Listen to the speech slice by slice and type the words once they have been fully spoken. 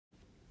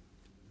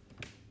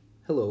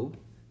Hello,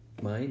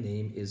 my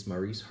name is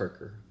Maurice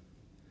Harker.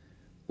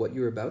 What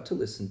you're about to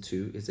listen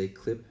to is a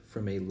clip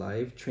from a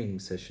live training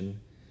session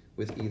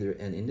with either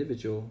an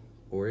individual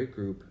or a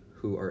group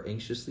who are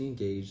anxiously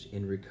engaged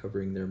in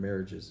recovering their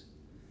marriages.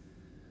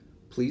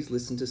 Please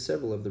listen to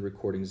several of the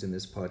recordings in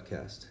this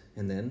podcast,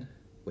 and then,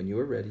 when you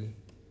are ready,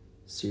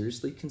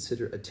 seriously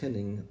consider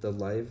attending the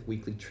live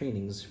weekly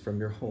trainings from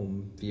your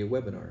home via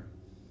webinar.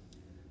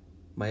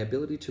 My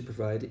ability to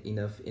provide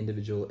enough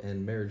individual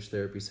and marriage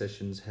therapy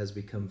sessions has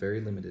become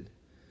very limited,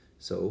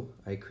 so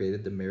I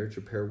created the marriage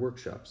repair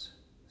workshops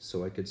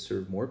so I could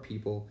serve more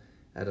people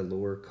at a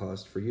lower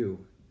cost for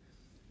you.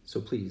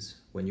 So please,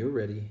 when you're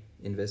ready,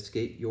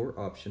 investigate your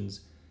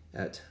options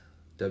at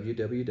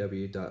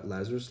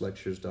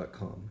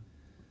www.lazaruslectures.com.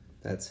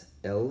 That's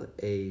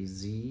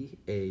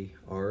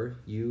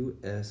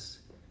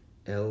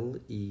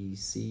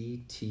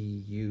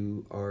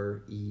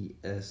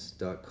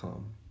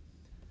LAZARUSLECTURES.com.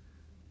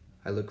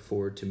 I look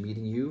forward to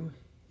meeting you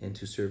and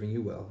to serving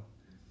you well.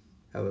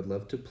 I would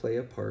love to play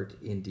a part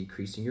in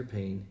decreasing your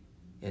pain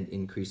and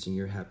increasing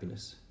your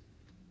happiness.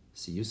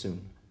 See you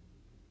soon.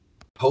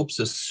 Hope's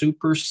a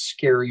super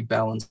scary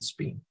balance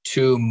beam.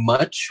 Too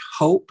much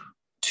hope,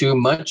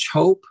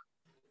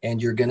 and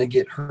you're going to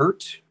get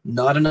hurt.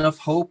 Not enough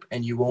hope,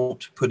 and you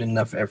won't put in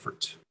enough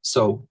effort.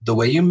 So the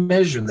way you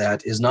measure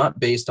that is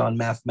not based on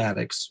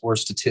mathematics or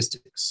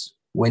statistics.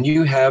 When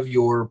you have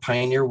your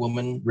Pioneer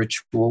Woman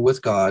ritual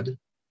with God,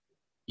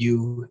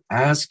 you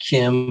ask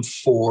him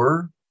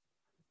for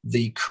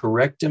the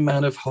correct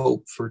amount of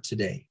hope for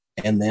today.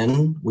 And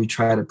then we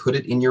try to put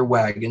it in your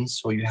wagon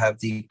so you have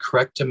the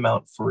correct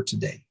amount for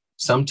today.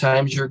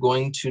 Sometimes you're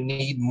going to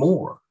need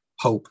more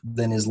hope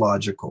than is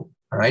logical.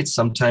 All right.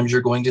 Sometimes you're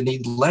going to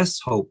need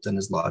less hope than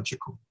is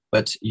logical.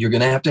 But you're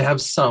going to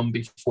have some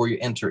before you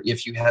enter.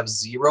 If you have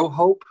zero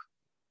hope,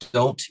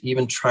 don't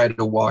even try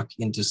to walk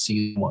into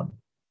season 1.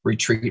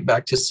 Retreat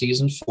back to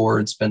season 4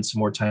 and spend some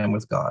more time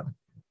with God.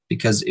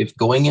 Because if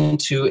going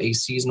into a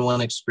season 1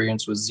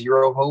 experience with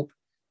zero hope,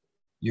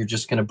 you're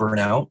just going to burn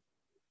out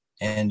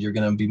and you're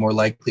going to be more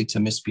likely to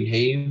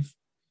misbehave,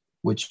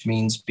 which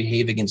means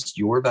behave against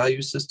your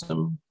value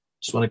system.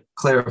 Just want to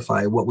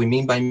clarify what we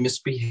mean by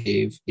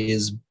misbehave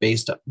is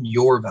based on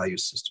your value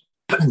system,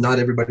 not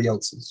everybody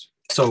else's.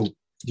 So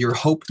your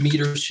hope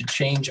meter should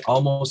change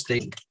almost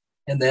daily.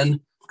 And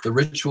then the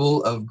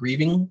ritual of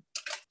grieving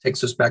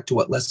takes us back to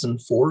lesson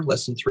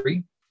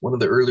 3. One of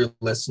the earlier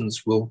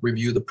lessons will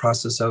review the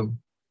process of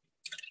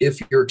if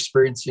you're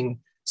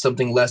experiencing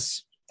something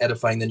less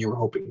edifying than you were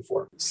hoping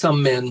for.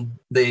 Some men,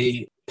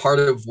 part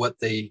of what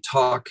they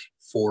talk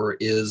for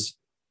is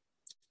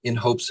in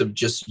hopes of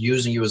just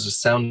using you as a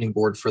sounding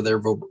board for their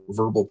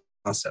verbal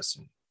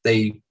processing.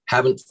 They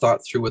haven't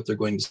thought through what they're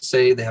going to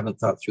say. They haven't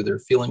thought through their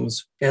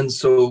feelings. And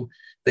so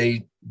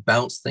they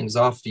bounce things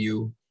off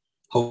you,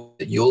 hope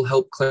that you'll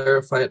help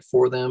clarify it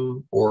for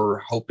them,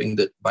 or hoping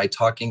that by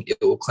talking, it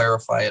will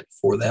clarify it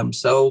for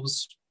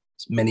themselves.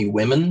 Many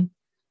women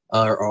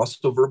are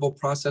also verbal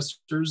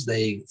processors.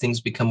 Things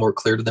become more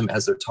clear to them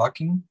as they're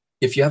talking.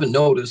 If you haven't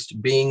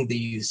noticed, being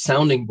the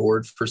sounding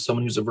board for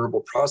someone who's a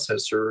verbal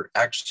processor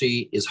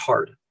actually is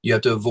hard. You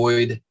have to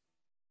avoid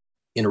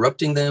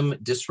interrupting them,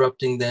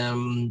 disrupting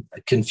them,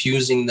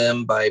 confusing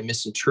them by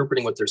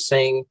misinterpreting what they're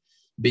saying,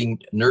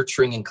 being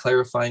nurturing and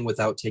clarifying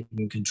without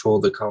taking control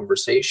of the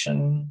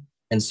conversation.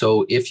 And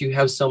so if you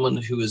have someone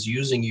who is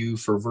using you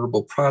for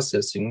verbal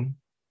processing,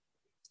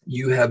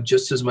 you have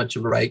just as much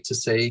of a right to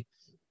say,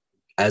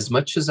 as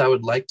much as I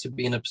would like to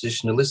be in a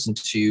position to listen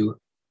to you,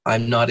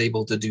 I'm not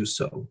able to do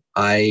so.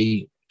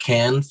 I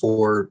can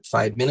for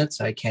 5 minutes,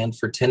 I can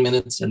for 10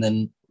 minutes, and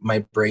then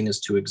my brain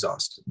is too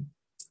exhausted.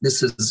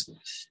 This is,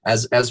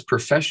 as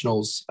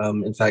professionals,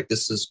 in fact,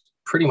 this is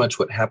pretty much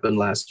what happened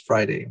last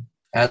Friday.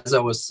 As I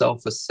was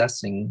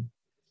self-assessing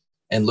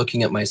and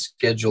looking at my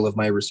schedule of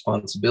my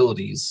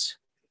responsibilities,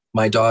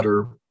 my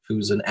daughter,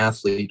 who's an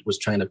athlete, was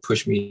trying to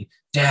push me,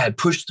 Dad,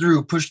 push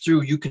through,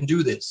 you can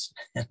do this.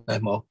 And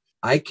I'm all,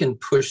 I can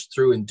push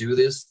through and do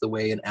this the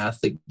way an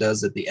athlete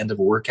does at the end of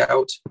a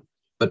workout,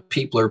 but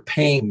people are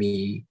paying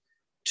me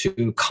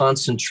to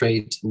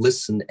concentrate,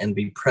 listen, and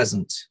be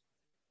present.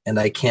 And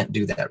I can't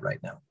do that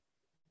right now.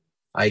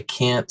 I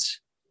can't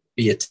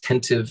be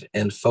attentive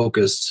and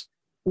focused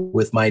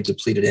with my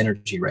depleted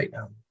energy right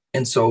now.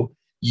 And so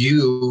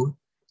you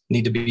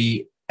need to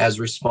be as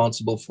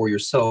responsible for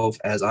yourself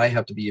as I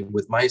have to be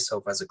with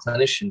myself as a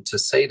clinician to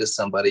say to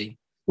somebody,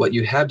 what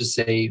you have to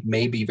say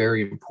may be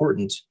very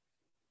important,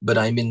 but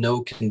I'm in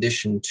no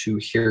condition to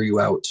hear you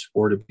out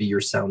or to be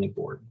your sounding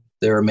board.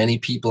 There are many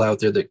people out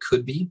there that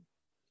could be.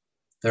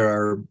 There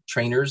are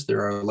trainers,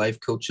 there are life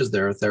coaches,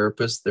 there are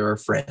therapists, there are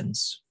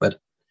friends, but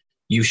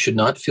you should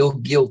not feel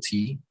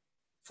guilty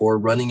for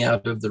running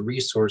out of the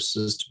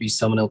resources to be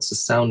someone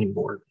else's sounding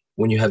board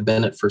when you have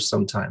been it for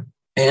some time.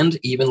 And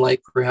even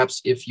like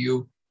perhaps if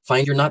you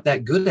find you're not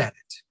that good at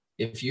it,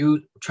 if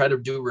you try to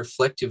do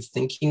reflective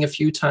thinking a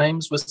few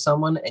times with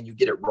someone and you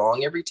get it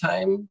wrong every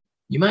time,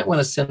 you might want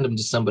to send them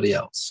to somebody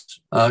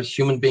else.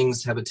 Human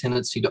beings have a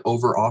tendency to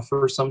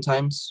over-offer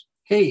sometimes.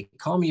 Hey,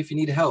 call me if you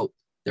need help.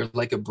 They're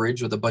like a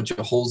bridge with a bunch of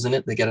holes in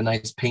it. They get a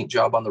nice paint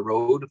job on the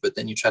road, but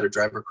then you try to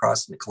drive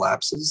across and it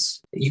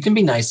collapses. You can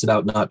be nice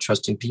about not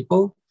trusting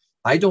people.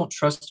 I don't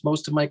trust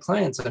most of my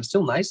clients. I'm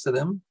still nice to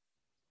them.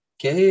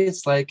 Okay.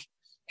 It's like,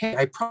 hey,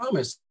 I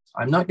promise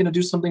I'm not going to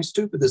do something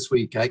stupid this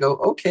week. I go,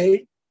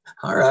 okay,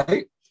 all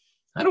right.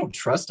 I don't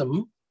trust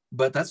them,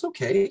 but that's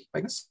okay. I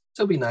can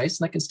still be nice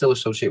and I can still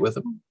associate with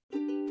them.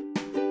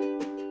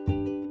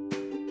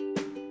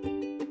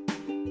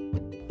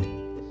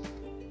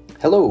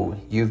 Hello,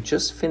 you've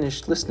just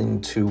finished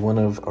listening to one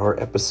of our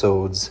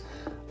episodes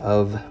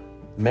of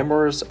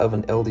Memoirs of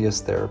an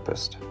LDS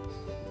Therapist.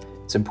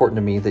 It's important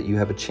to me that you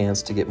have a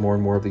chance to get more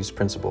and more of these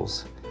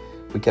principles.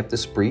 We kept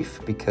this brief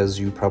because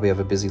you probably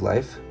have a busy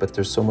life, but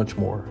there's so much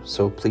more.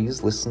 So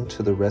please listen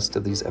to the rest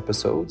of these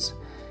episodes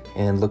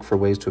and look for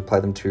ways to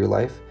apply them to your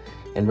life.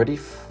 And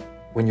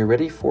when you're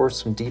ready for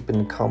some deep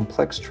and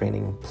complex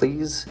training,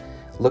 please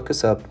look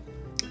us up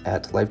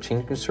at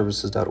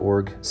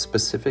lifechangingservices.org,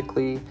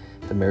 specifically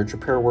the marriage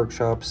repair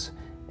workshops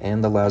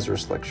and the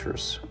Lazarus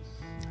lectures.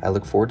 I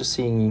look forward to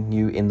seeing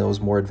you in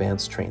those more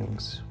advanced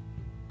trainings.